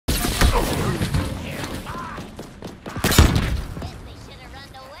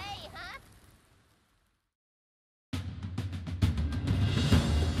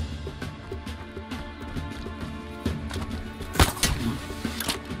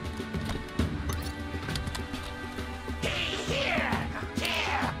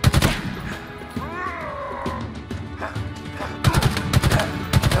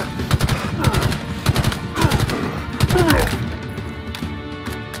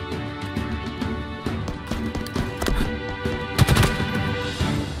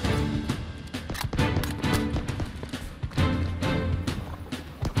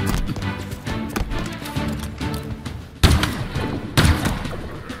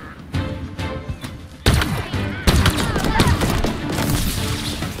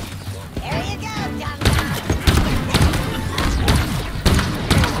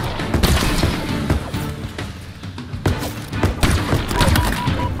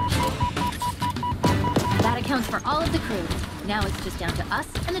for all of the crew. Now it's just down to us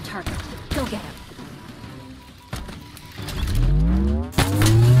and the target. Go get him.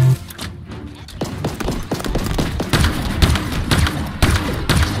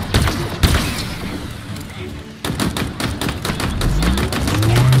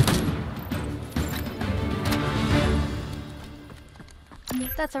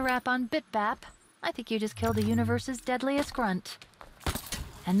 That's a wrap on BitBap. I think you just killed the universe's deadliest grunt.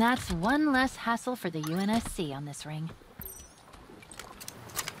 And that's one less hassle for the UNSC on this ring.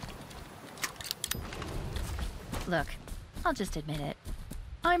 Look, I'll just admit it.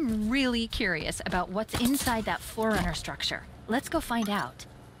 I'm really curious about what's inside that Forerunner structure. Let's go find out.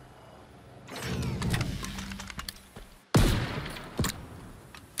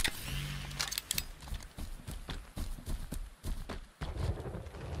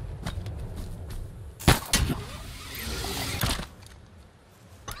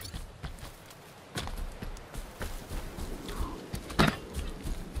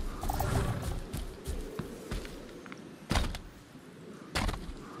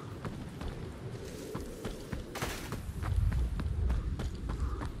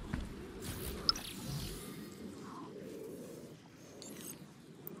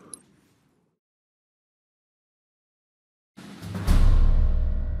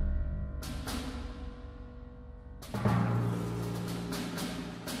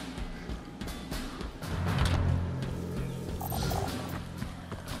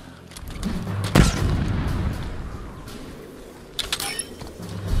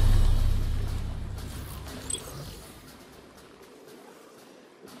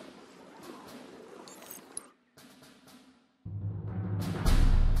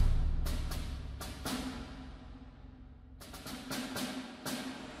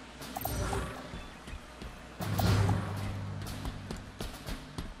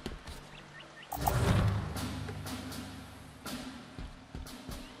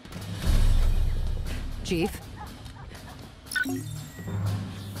 Chief?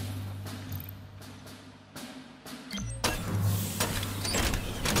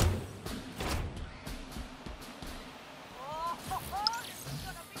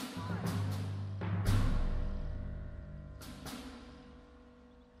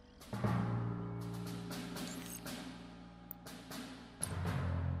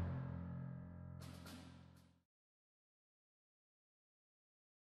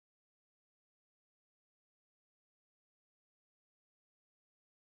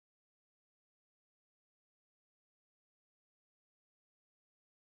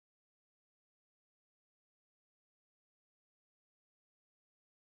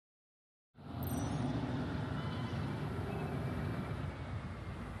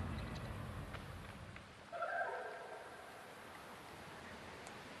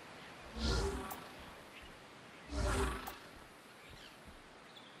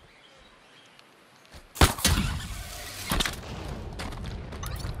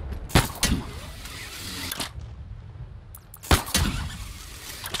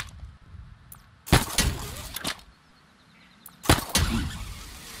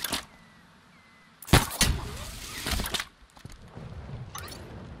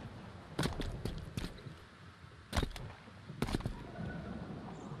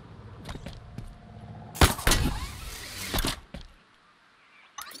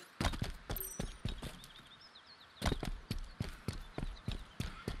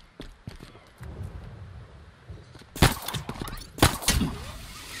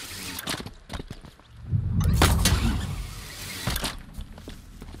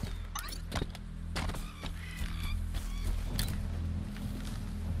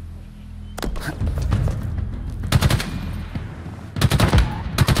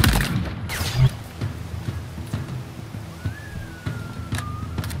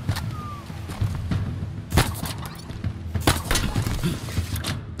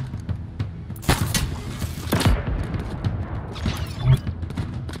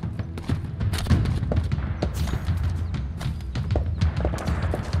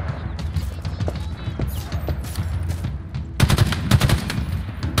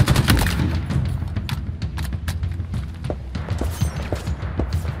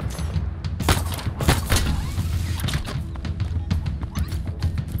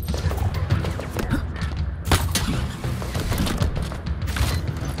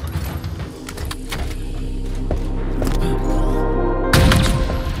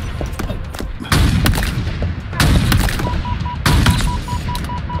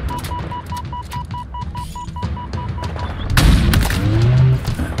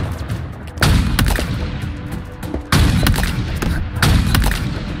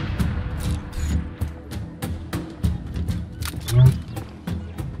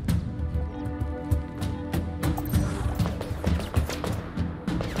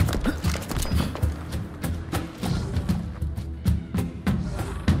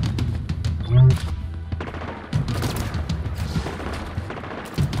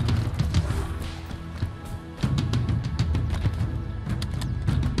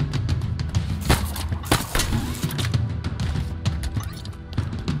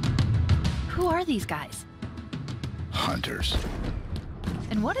 Who are these guys? Hunters.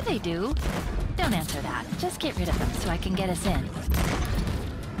 And what do they do? Don't answer that. Just get rid of them so I can get us in.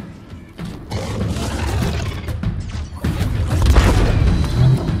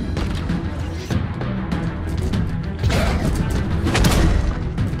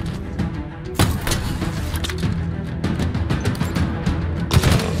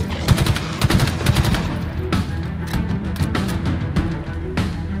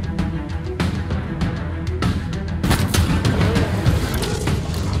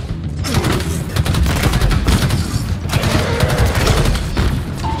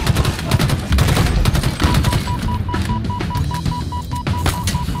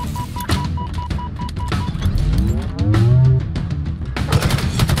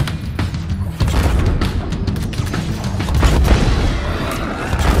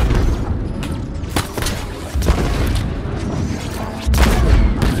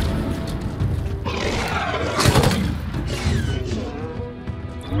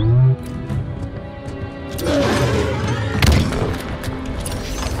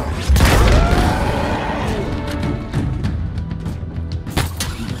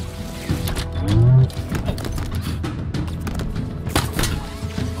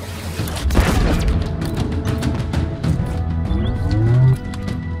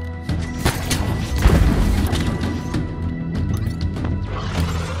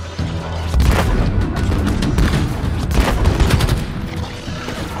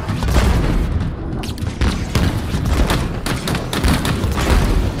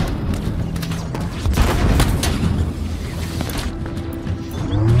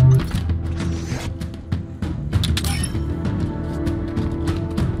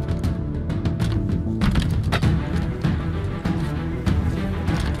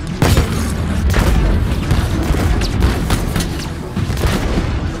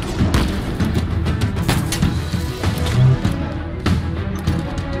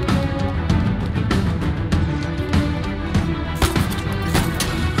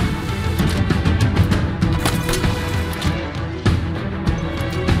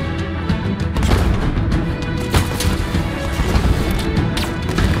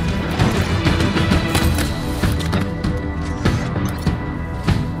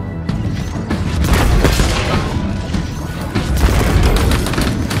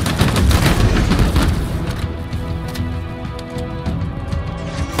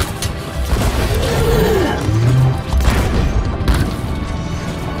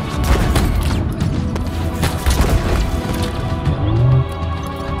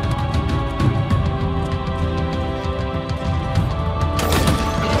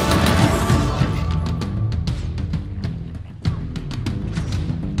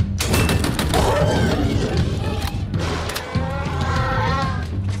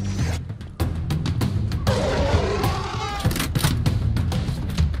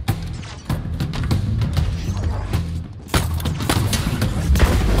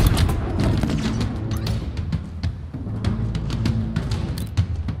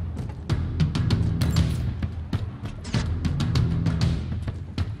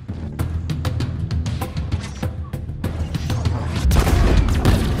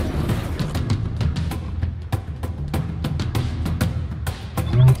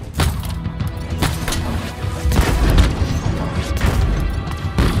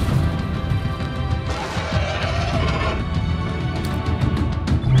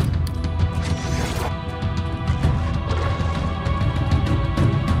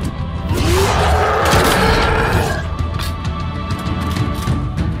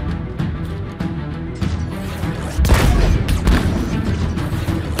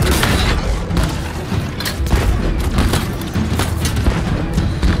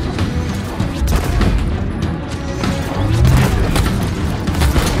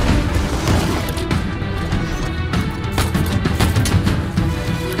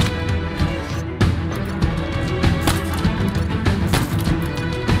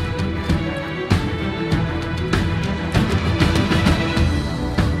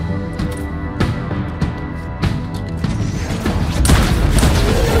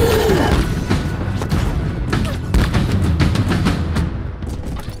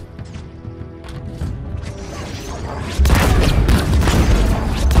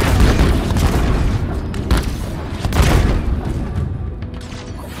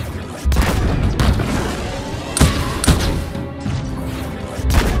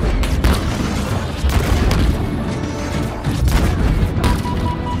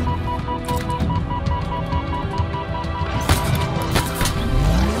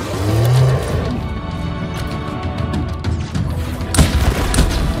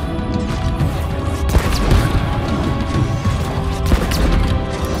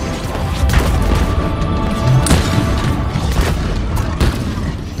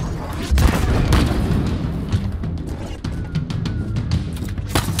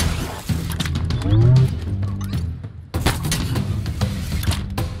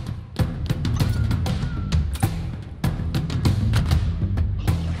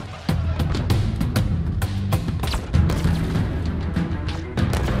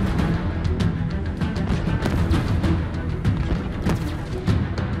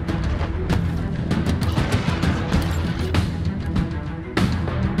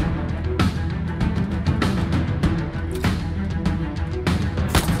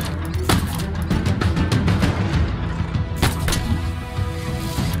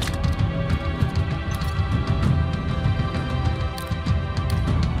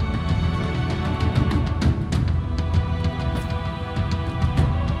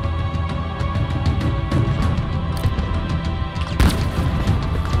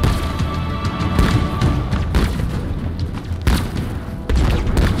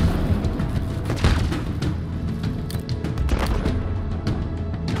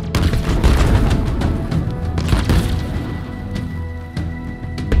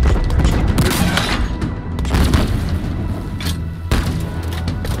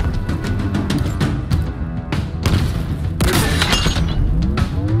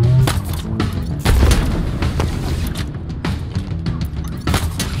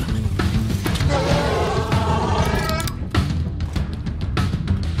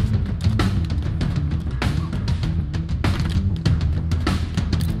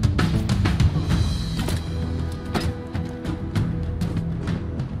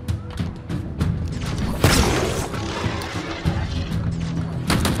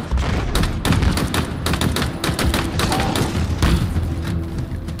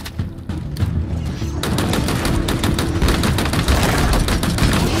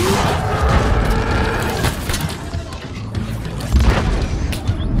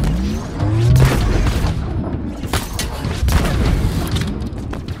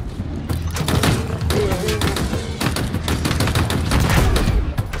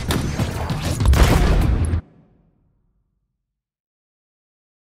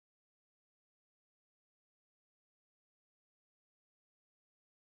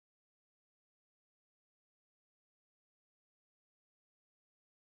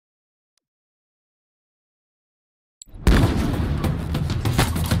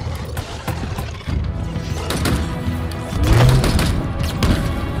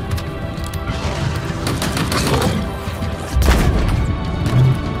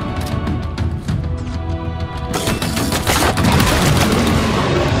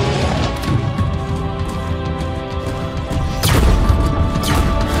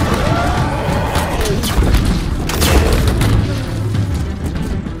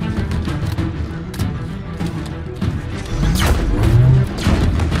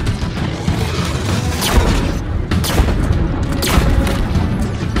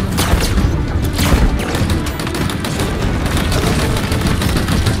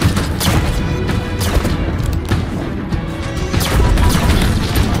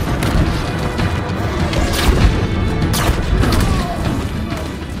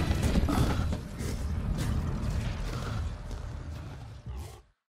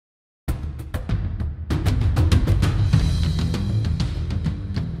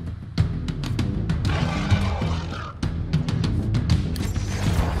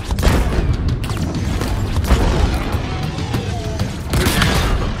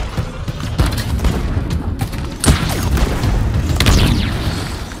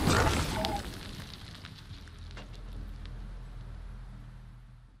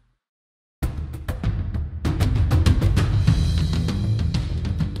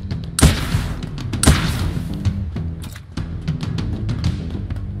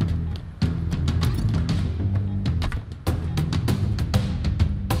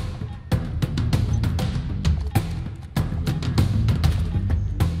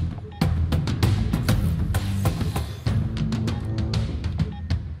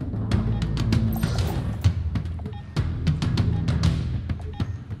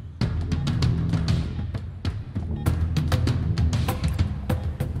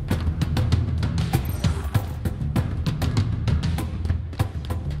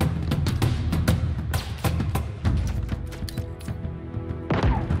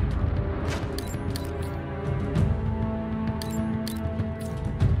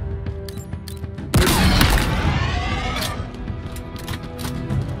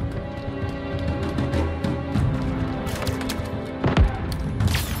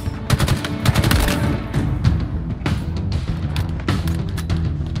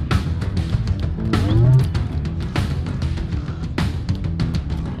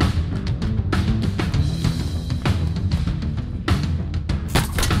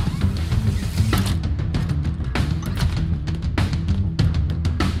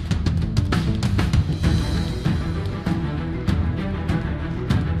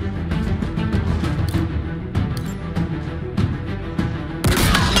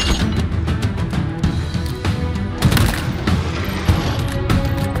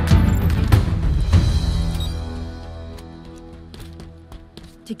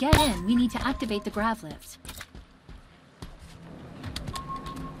 get in, we need to activate the grav lift.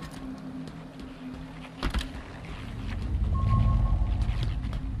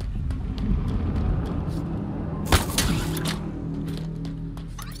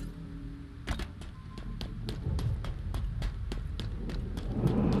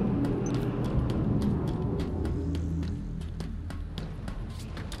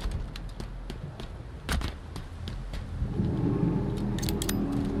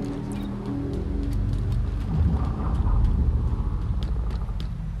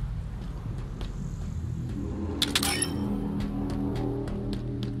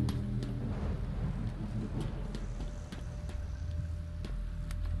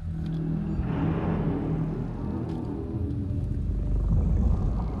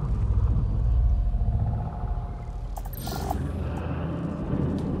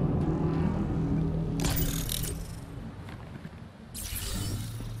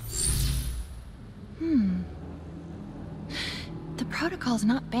 Protocol's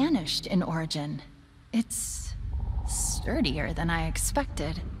not banished in Origin. It's sturdier than I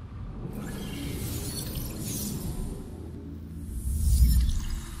expected.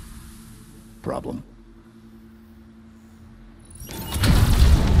 Problem.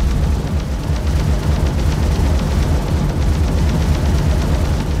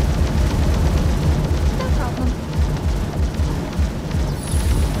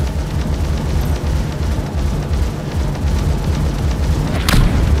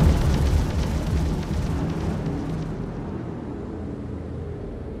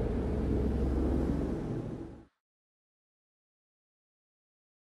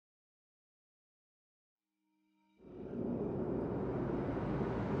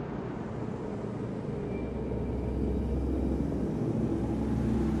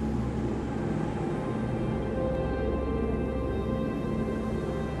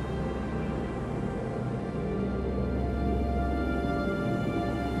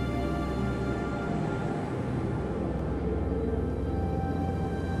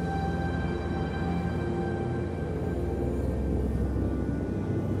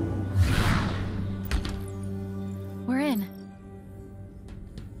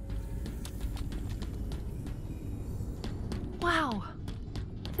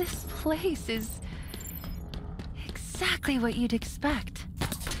 This place is exactly what you'd expect.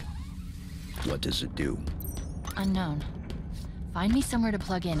 What does it do? Unknown. Find me somewhere to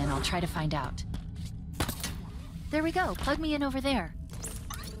plug in and I'll try to find out. There we go. Plug me in over there.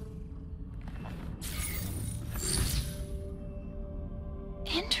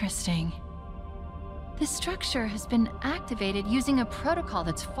 Interesting. This structure has been activated using a protocol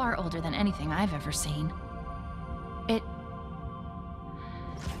that's far older than anything I've ever seen.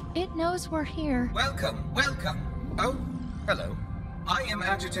 It knows we're here. Welcome, welcome. Oh, hello. I am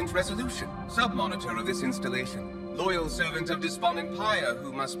Adjutant Resolution, sub-monitor of this installation. Loyal servant of Despondent Pyre,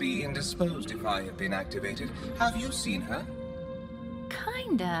 who must be indisposed if I have been activated. Have you seen her?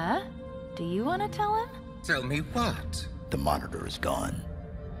 Kinda. Do you want to tell him? Tell me what? The monitor is gone.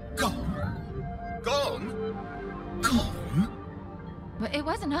 Gone? Gone? Gone? But it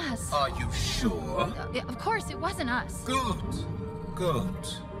wasn't us. Are you sure? Of course, it wasn't us. Good. Good.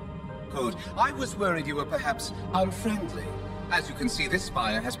 Good. I was worried you were perhaps unfriendly. As you can see, this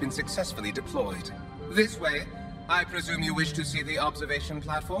spire has been successfully deployed. This way. I presume you wish to see the observation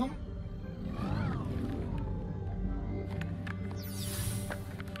platform?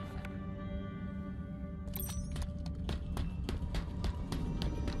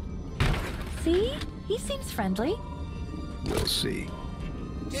 See? He seems friendly. We'll see.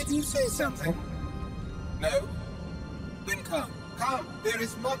 Did you say something? No? Then come. Come, there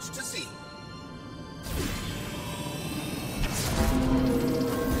is much to see.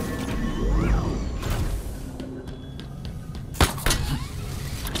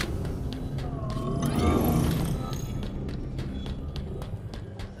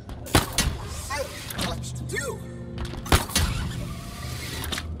 So much to do.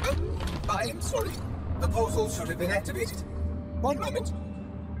 Oh, I am sorry. The portal should have been activated. One moment.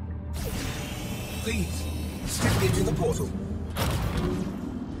 Please, step into the portal.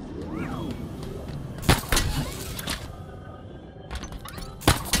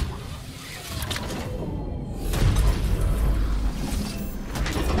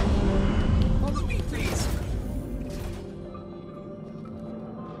 Follow me, please.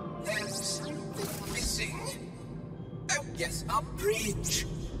 There's something missing. Oh, yes, a bridge.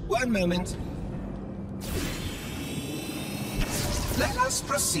 One moment. Let us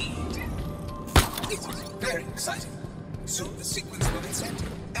proceed. It is very exciting. Soon the sequence will be set,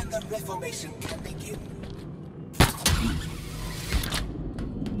 and the reformation can begin.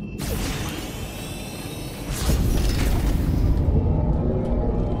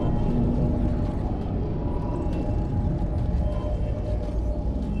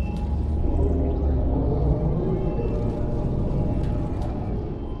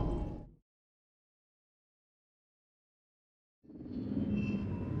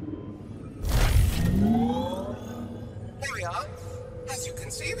 There we are. As you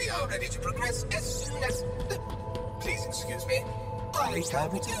can see, we are ready to progress as soon as... Please excuse me. I shall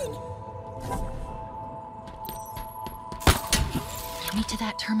return. Meet to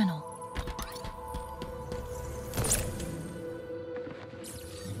that terminal.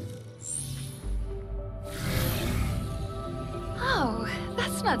 Oh,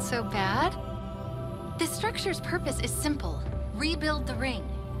 that's not so bad. This structure's purpose is simple. Rebuild the ring.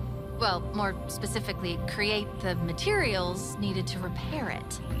 Well, more specifically, create the materials needed to repair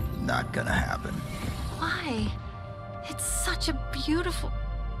it. Not gonna happen. Why? It's such a beautiful...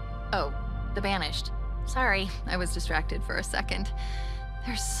 Oh, the Banished. Sorry, I was distracted for a second.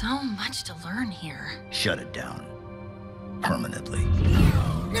 There's so much to learn here. Shut it down. Permanently.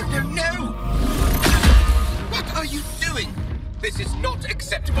 No, no, no! What are you doing? This is not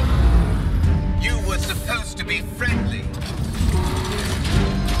acceptable. You were supposed to be friendly.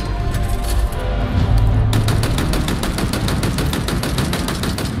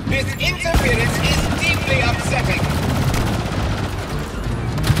 This interference is deeply upsetting.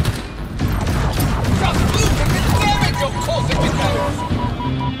 Just look at the damage you're causing with those!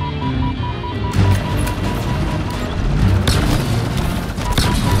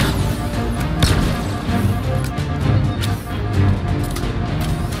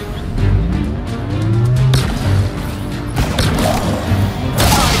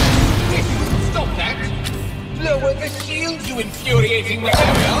 Stop that! Lower the shield, you infuriating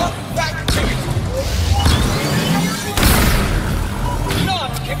material! Back to it!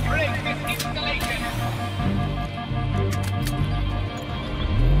 None can break this installation!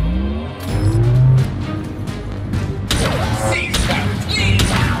 Cease that,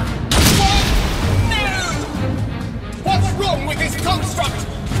 please! What? No! What's wrong with this construct?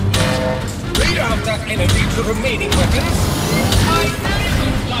 Read out that energy to remaining weapons. I very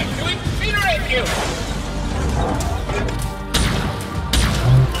much like to incinerate you!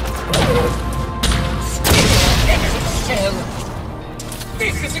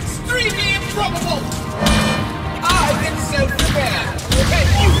 This is extremely improbable! I can self-repair! And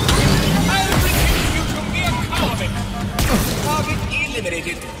you! I'll reduce you to mere carbon! Target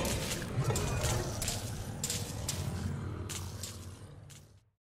eliminated!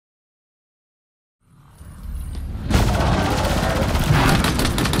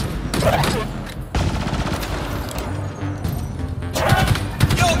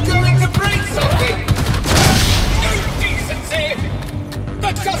 You're going to break something! No decency! The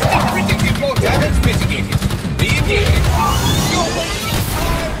justice predicted more damage mitigated. Be engaged. You're wasting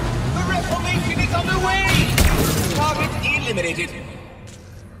time. The reformation is on the way. Target eliminated.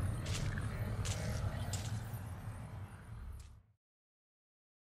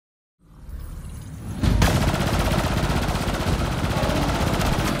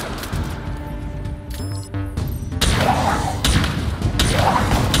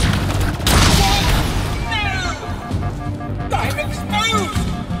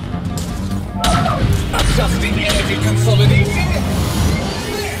 Adjusting energy consolidation.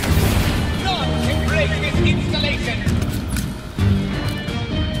 None can break this installation.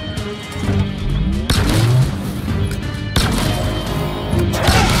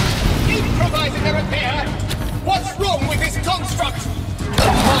 Improvising a repair. What's wrong with this construct? A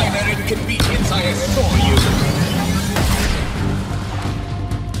minor inconvenience, I assure you.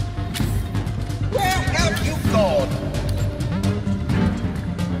 Where have you gone?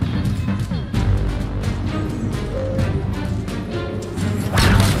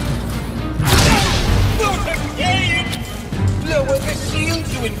 Lower the shield,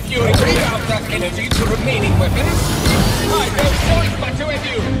 you infuriate. Bring out that energy to remaining weapons. I've no choice but to end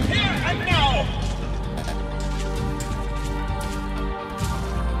you, here and now!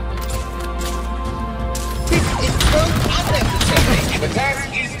 This is both unnecessary. The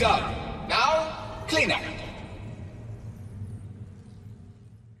task is done. Now, clean up.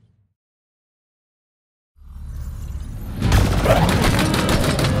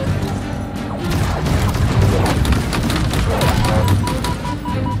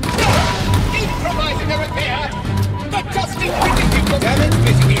 Improvising a repair! The justice predicted damage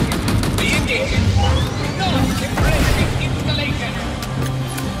mitigated! Be engaged! None can break this installation!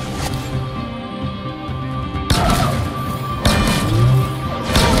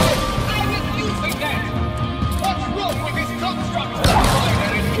 I'm refusing that! What's wrong with this construct?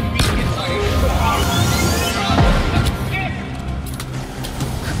 Minor inconvenience, I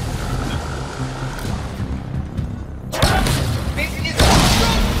This is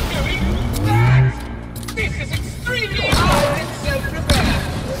not doing that! This is extremely hard in self-repair!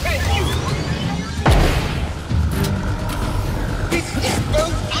 Can you? This is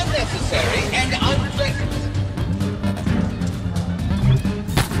both unnecessary and unpleasant.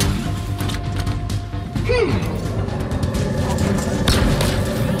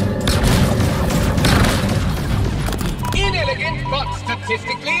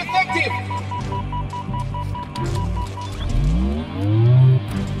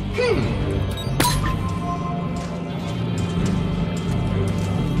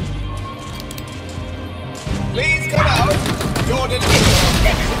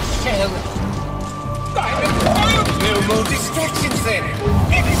 well. I'm informed. No more distractions then.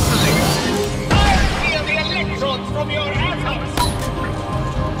 Every time, I'll feel the electrons from your atoms.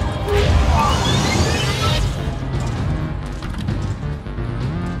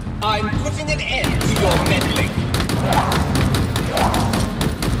 I'm putting an end to your meddling.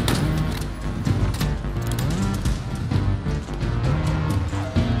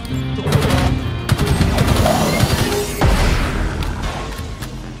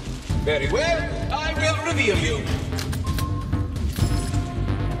 Very well, I will reveal you.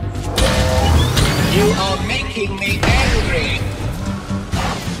 You are making me angry.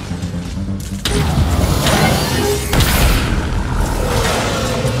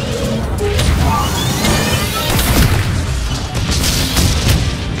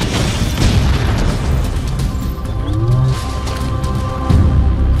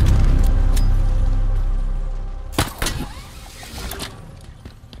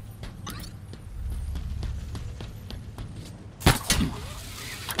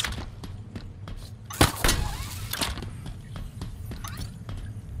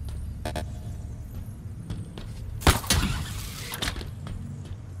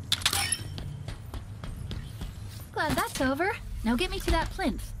 Glad that's over. Now get me to that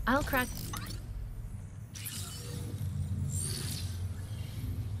plinth. I'll crack...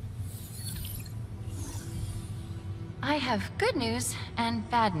 I have good news and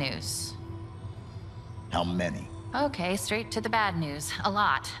bad news. How many? Okay, straight to the bad news. A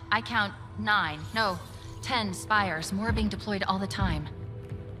lot. I count 9, no, 10 spires, more being deployed all the time.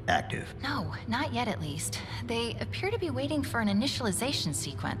 Active. No, not yet at least. They appear to be waiting for an initialization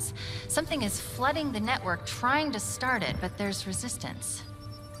sequence. Something is flooding the network, trying to start it, but there's resistance.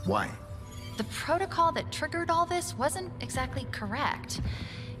 Why? The protocol that triggered all this wasn't exactly correct.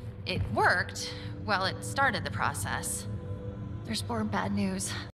 It worked, well, it started the process. There's more bad news.